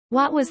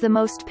What was the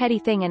most petty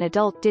thing an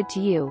adult did to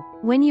you,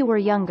 when you were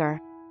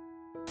younger?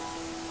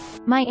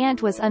 My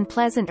aunt was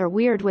unpleasant or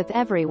weird with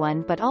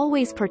everyone but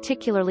always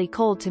particularly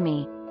cold to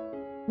me.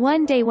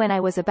 One day when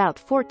I was about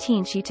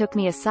 14 she took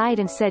me aside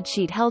and said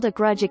she'd held a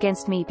grudge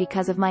against me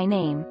because of my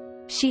name.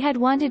 She had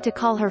wanted to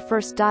call her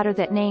first daughter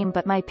that name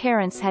but my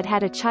parents had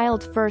had a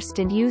child first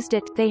and used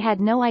it. They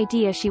had no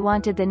idea she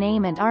wanted the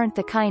name and aren't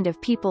the kind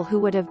of people who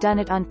would have done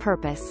it on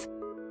purpose.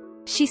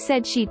 She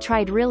said she'd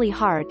tried really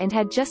hard and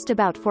had just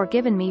about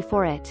forgiven me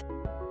for it.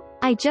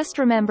 I just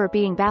remember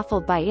being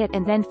baffled by it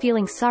and then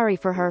feeling sorry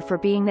for her for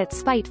being that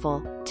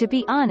spiteful, to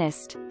be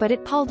honest, but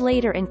it palled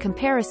later in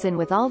comparison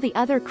with all the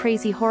other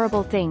crazy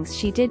horrible things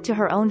she did to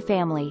her own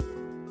family.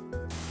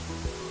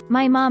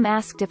 My mom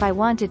asked if I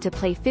wanted to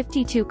play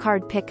 52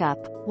 card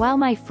pickup, while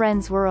my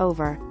friends were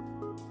over.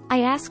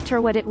 I asked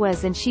her what it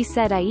was and she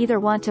said I either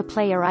want to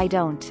play or I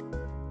don't.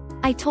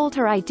 I told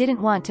her I didn't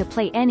want to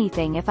play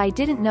anything if I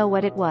didn't know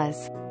what it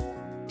was.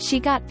 She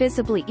got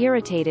visibly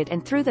irritated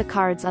and threw the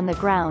cards on the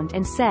ground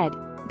and said,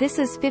 "This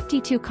is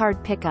 52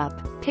 card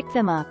pickup, pick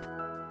them up."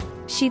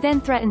 She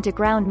then threatened to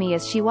ground me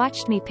as she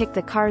watched me pick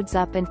the cards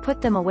up and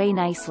put them away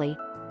nicely.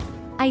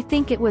 I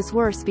think it was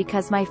worse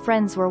because my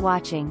friends were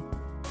watching.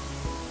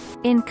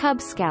 In Cub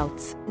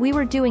Scouts, we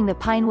were doing the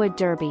Pinewood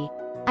Derby.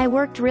 I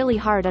worked really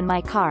hard on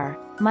my car.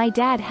 My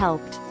dad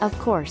helped, of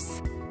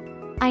course.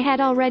 I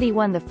had already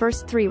won the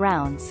first 3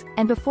 rounds,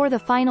 and before the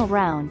final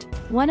round,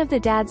 one of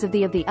the dads of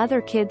the other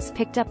kids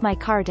picked up my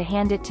car to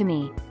hand it to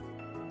me.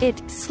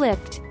 It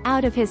slipped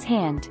out of his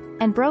hand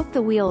and broke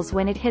the wheels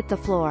when it hit the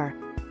floor.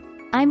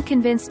 I'm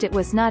convinced it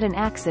was not an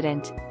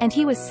accident, and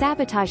he was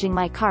sabotaging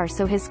my car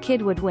so his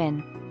kid would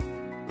win.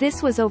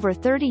 This was over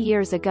 30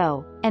 years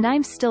ago, and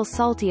I'm still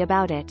salty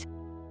about it.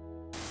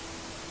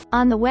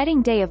 On the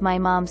wedding day of my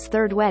mom's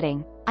 3rd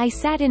wedding, I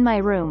sat in my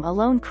room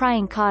alone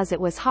crying cause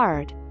it was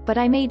hard, but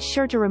I made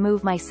sure to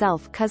remove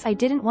myself cause I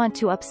didn't want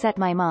to upset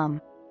my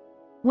mom.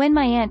 When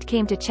my aunt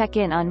came to check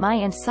in on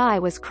me and saw I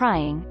was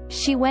crying,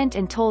 she went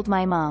and told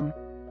my mom.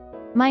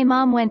 My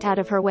mom went out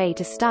of her way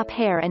to stop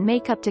hair and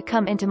makeup to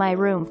come into my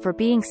room for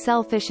being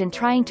selfish and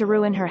trying to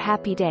ruin her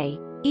happy day,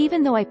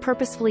 even though I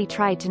purposefully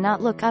tried to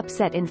not look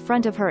upset in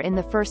front of her in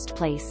the first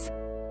place.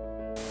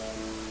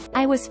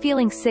 I was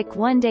feeling sick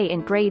one day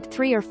in grade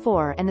 3 or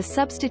 4 and the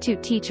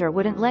substitute teacher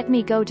wouldn't let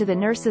me go to the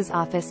nurse's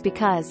office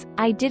because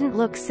I didn't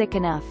look sick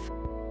enough.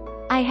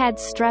 I had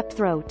strep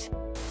throat.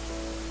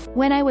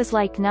 When I was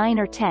like 9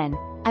 or 10,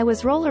 I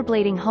was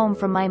rollerblading home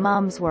from my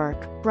mom's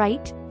work,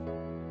 right?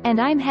 And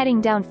I'm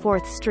heading down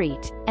 4th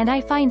Street, and I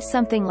find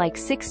something like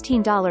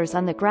 $16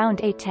 on the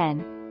ground, a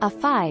 10, a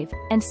 5,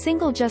 and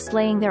single just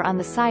laying there on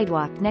the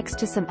sidewalk next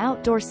to some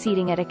outdoor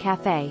seating at a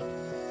cafe.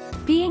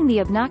 Being the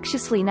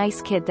obnoxiously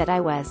nice kid that I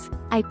was,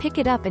 I pick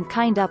it up and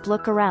kind of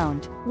look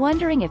around,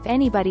 wondering if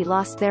anybody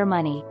lost their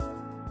money.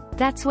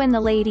 That's when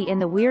the lady in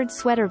the weird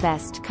sweater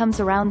vest comes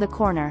around the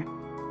corner.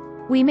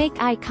 We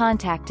make eye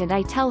contact and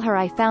I tell her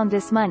I found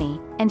this money,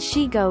 and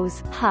she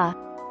goes, "Huh?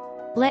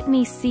 Let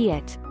me see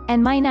it."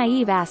 And my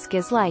naive ask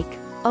is like,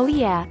 "Oh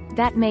yeah,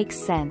 that makes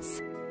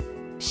sense.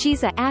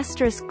 She's a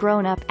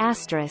grown-up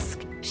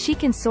she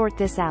can sort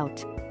this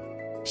out."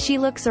 She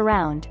looks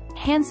around,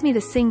 hands me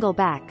the single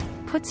back,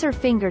 puts her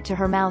finger to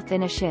her mouth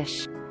in a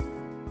shish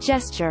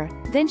gesture,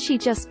 then she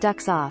just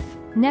ducks off,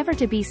 never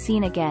to be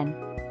seen again.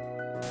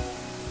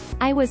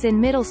 I was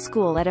in middle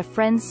school at a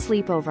friend's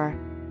sleepover.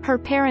 Her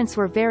parents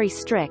were very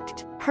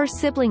strict. Her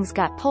siblings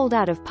got pulled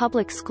out of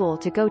public school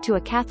to go to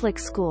a Catholic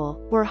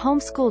school, were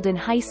homeschooled in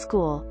high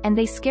school, and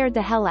they scared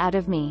the hell out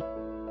of me.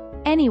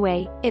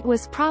 Anyway, it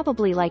was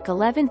probably like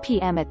 11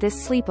 p.m. at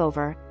this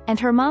sleepover, and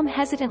her mom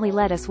hesitantly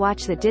let us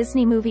watch the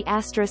Disney movie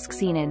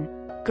scene in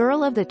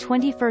Girl of the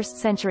 21st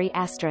Century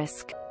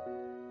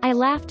I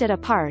laughed at a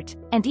part,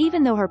 and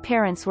even though her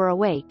parents were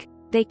awake,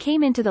 they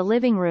came into the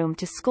living room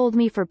to scold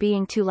me for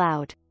being too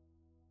loud.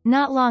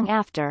 Not long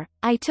after,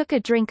 I took a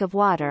drink of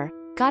water,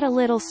 got a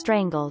little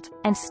strangled,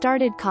 and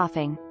started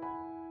coughing.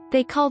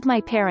 They called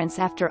my parents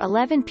after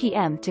 11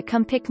 p.m. to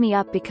come pick me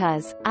up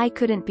because I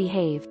couldn't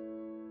behave.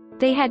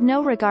 They had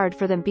no regard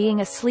for them being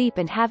asleep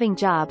and having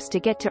jobs to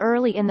get to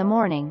early in the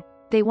morning.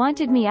 They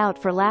wanted me out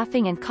for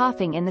laughing and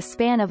coughing in the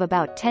span of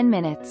about 10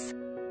 minutes.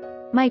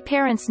 My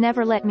parents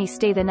never let me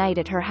stay the night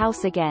at her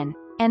house again,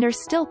 and are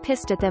still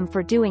pissed at them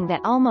for doing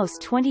that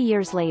almost 20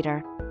 years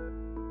later.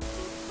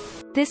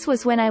 This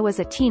was when I was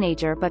a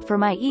teenager, but for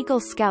my Eagle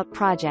Scout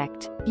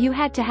project, you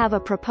had to have a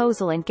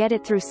proposal and get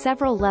it through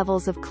several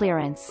levels of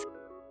clearance.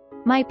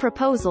 My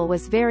proposal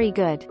was very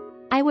good.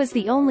 I was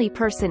the only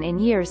person in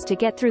years to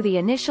get through the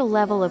initial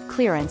level of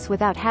clearance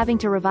without having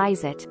to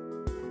revise it.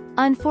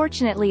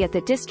 Unfortunately, at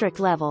the district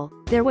level,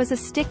 there was a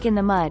stick in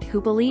the mud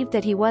who believed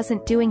that he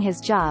wasn't doing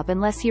his job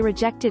unless he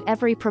rejected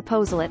every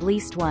proposal at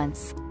least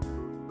once.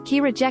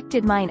 He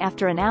rejected mine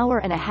after an hour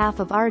and a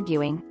half of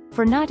arguing,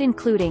 for not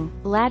including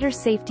ladder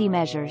safety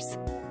measures.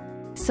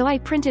 So I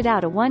printed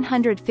out a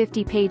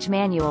 150-page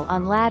manual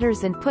on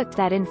ladders and put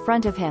that in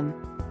front of him.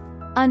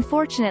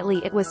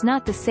 Unfortunately, it was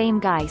not the same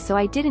guy, so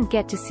I didn't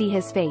get to see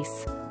his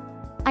face.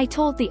 I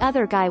told the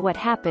other guy what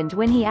happened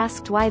when he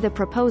asked why the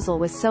proposal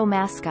was so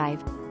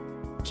massive.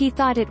 He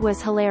thought it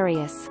was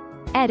hilarious.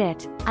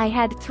 Edit. I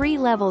had 3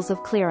 levels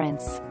of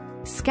clearance.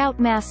 Scout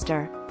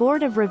Master,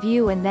 Board of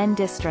Review and then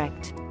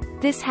District.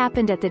 This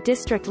happened at the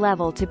district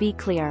level to be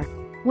clear.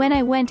 When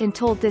I went and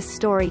told this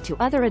story to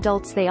other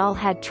adults, they all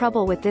had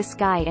trouble with this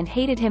guy and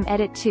hated him.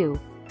 Edit 2.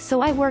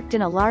 So I worked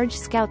in a large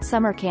scout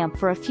summer camp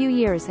for a few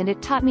years and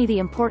it taught me the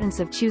importance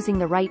of choosing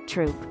the right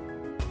troop.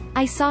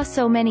 I saw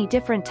so many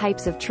different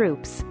types of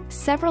troops,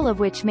 several of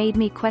which made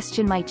me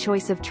question my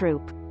choice of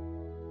troop.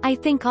 I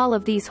think all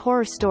of these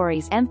horror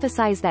stories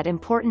emphasize that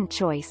important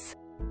choice.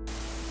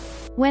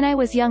 When I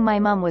was young, my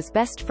mom was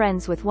best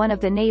friends with one of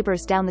the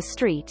neighbors down the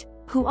street,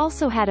 who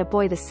also had a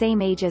boy the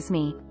same age as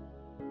me.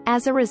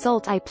 As a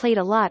result, I played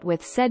a lot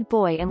with said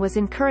boy and was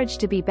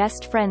encouraged to be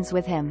best friends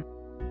with him.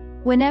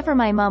 Whenever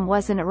my mom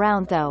wasn't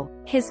around though,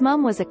 his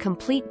mom was a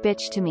complete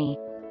bitch to me.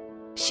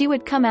 She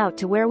would come out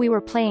to where we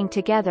were playing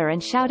together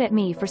and shout at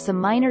me for some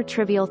minor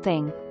trivial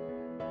thing.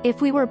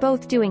 If we were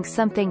both doing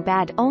something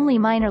bad, only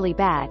minorly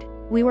bad,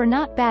 we were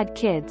not bad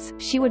kids,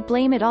 she would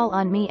blame it all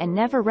on me and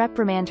never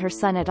reprimand her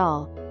son at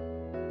all.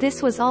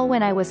 This was all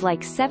when I was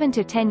like 7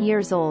 to 10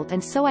 years old,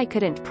 and so I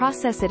couldn't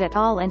process it at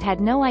all and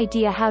had no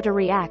idea how to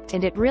react,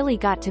 and it really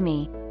got to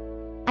me.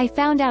 I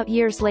found out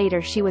years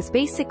later she was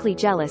basically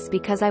jealous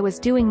because I was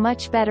doing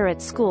much better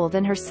at school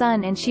than her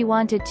son and she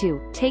wanted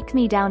to take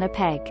me down a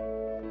peg.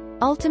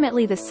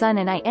 Ultimately the son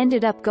and I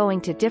ended up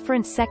going to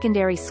different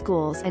secondary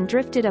schools and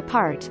drifted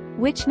apart,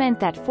 which meant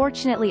that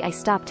fortunately I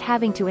stopped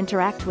having to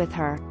interact with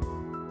her.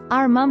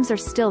 Our mums are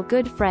still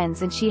good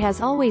friends and she has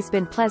always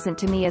been pleasant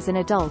to me as an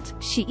adult.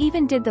 She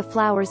even did the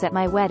flowers at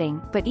my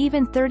wedding, but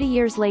even 30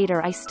 years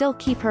later I still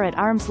keep her at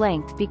arm's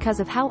length because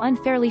of how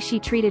unfairly she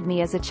treated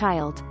me as a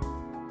child.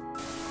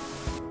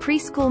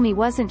 Preschool me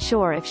wasn't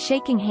sure if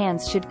shaking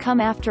hands should come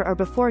after or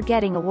before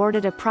getting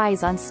awarded a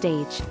prize on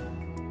stage.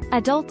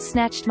 Adults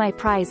snatched my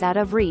prize out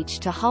of reach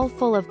to hall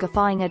full of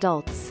guffawing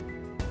adults.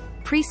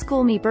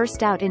 Preschool me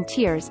burst out in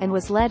tears and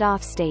was led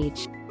off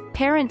stage.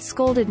 Parents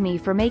scolded me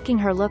for making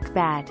her look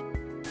bad.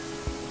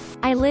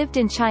 I lived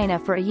in China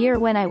for a year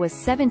when I was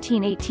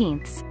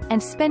 17/18,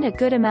 and spent a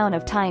good amount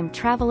of time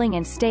traveling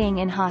and staying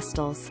in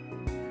hostels.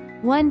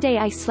 One day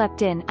I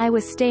slept in. I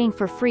was staying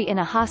for free in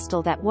a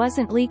hostel that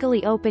wasn't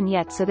legally open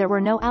yet, so there were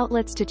no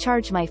outlets to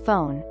charge my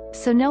phone,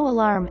 so no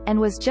alarm, and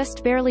was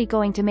just barely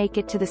going to make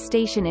it to the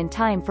station in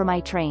time for my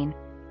train.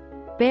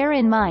 Bear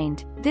in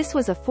mind, this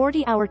was a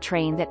 40-hour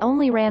train that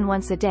only ran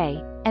once a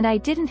day, and I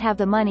didn't have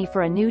the money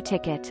for a new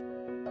ticket.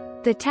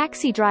 The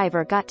taxi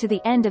driver got to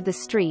the end of the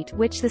street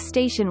which the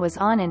station was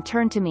on and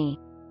turned to me.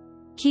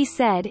 He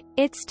said,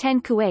 "It's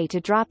 10 kuei to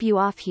drop you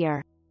off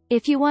here.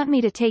 If you want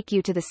me to take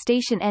you to the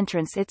station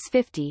entrance it's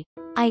 50.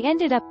 I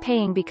ended up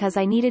paying because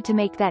I needed to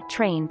make that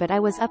train, but I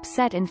was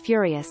upset and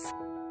furious.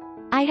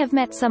 I have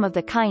met some of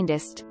the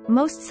kindest,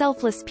 most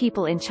selfless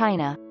people in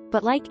China,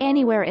 but like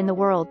anywhere in the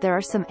world there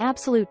are some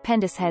absolute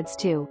pendisheads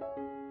too.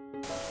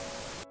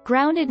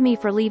 Grounded me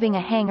for leaving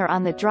a hanger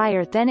on the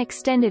dryer, then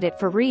extended it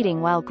for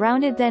reading while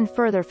grounded, then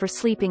further for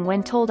sleeping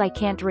when told I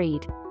can't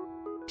read.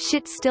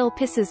 Shit still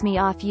pisses me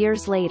off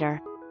years later.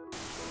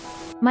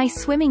 My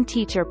swimming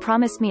teacher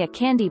promised me a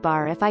candy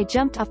bar if I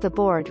jumped off the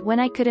board when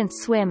I couldn't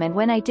swim, and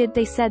when I did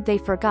they said they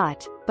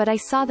forgot, but I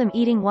saw them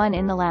eating one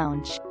in the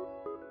lounge.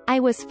 I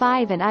was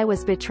 5 and I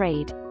was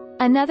betrayed.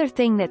 Another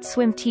thing that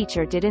swim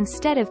teacher did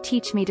instead of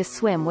teach me to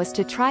swim was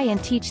to try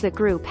and teach the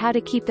group how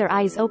to keep their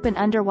eyes open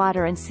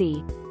underwater and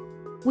see.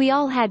 We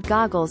all had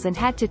goggles and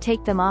had to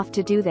take them off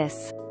to do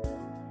this.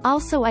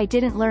 Also, I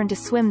didn't learn to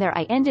swim there.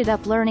 I ended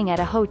up learning at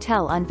a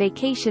hotel on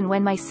vacation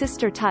when my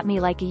sister taught me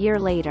like a year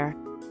later.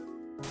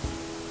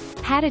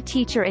 Had a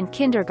teacher in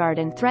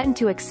kindergarten threaten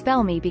to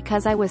expel me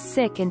because I was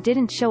sick and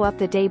didn't show up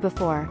the day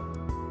before.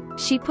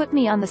 She put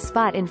me on the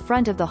spot in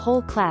front of the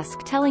whole class,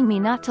 telling me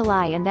not to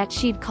lie and that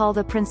she'd call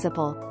the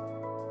principal.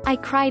 I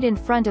cried in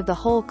front of the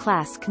whole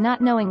class,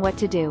 not knowing what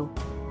to do.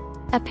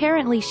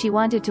 Apparently she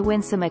wanted to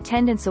win some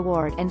attendance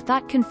award and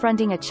thought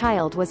confronting a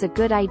child was a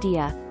good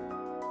idea.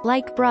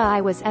 Like bruh,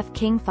 I was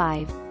F-king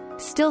 5.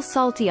 Still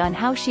salty on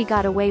how she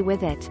got away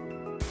with it.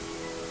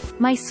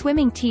 My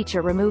swimming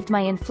teacher removed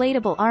my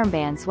inflatable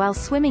armbands while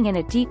swimming in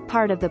a deep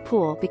part of the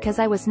pool because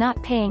I was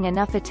not paying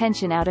enough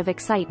attention out of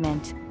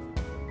excitement.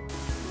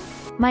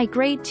 My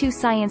grade 2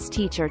 science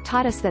teacher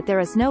taught us that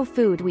there is no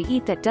food we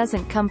eat that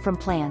doesn't come from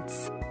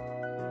plants.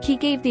 He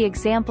gave the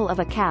example of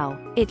a cow.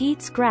 It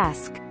eats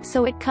grass,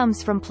 so it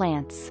comes from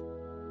plants.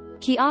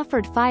 He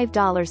offered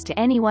 $5 to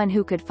anyone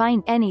who could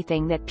find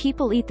anything that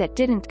people eat that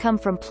didn't come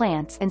from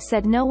plants and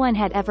said no one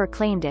had ever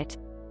claimed it.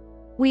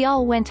 We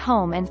all went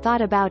home and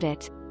thought about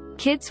it.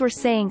 Kids were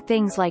saying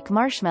things like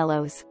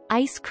marshmallows,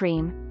 ice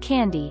cream,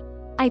 candy.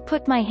 I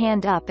put my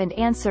hand up and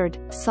answered,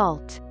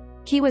 salt.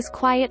 He was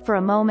quiet for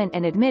a moment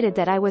and admitted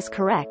that I was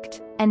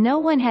correct, and no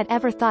one had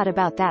ever thought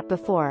about that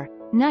before,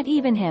 not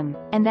even him,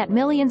 and that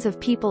millions of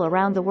people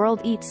around the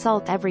world eat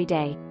salt every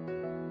day.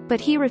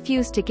 But he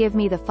refused to give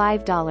me the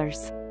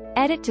 $5.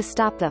 Edit to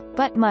stop the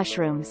but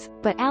mushrooms,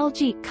 but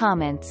algae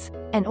comments.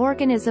 An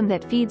organism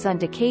that feeds on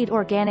decayed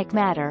organic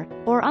matter,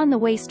 or on the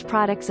waste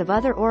products of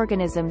other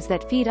organisms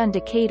that feed on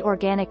decayed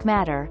organic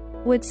matter,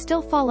 would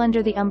still fall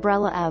under the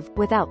umbrella of,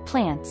 without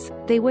plants,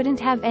 they wouldn't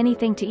have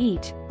anything to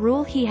eat,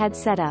 rule he had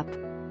set up.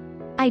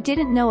 I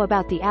didn't know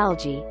about the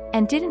algae,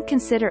 and didn't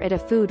consider it a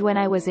food when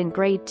I was in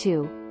grade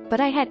 2, but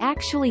I had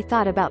actually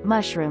thought about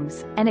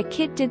mushrooms, and a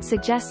kid did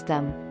suggest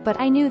them, but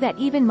I knew that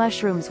even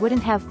mushrooms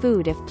wouldn't have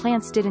food if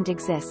plants didn't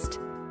exist.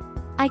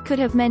 I could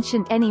have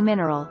mentioned any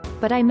mineral,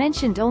 but I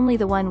mentioned only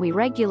the one we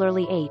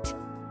regularly ate.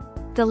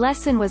 The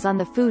lesson was on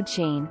the food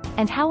chain,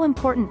 and how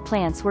important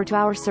plants were to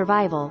our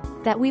survival,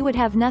 that we would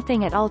have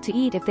nothing at all to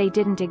eat if they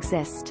didn't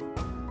exist.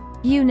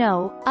 You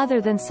know, other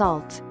than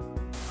salt.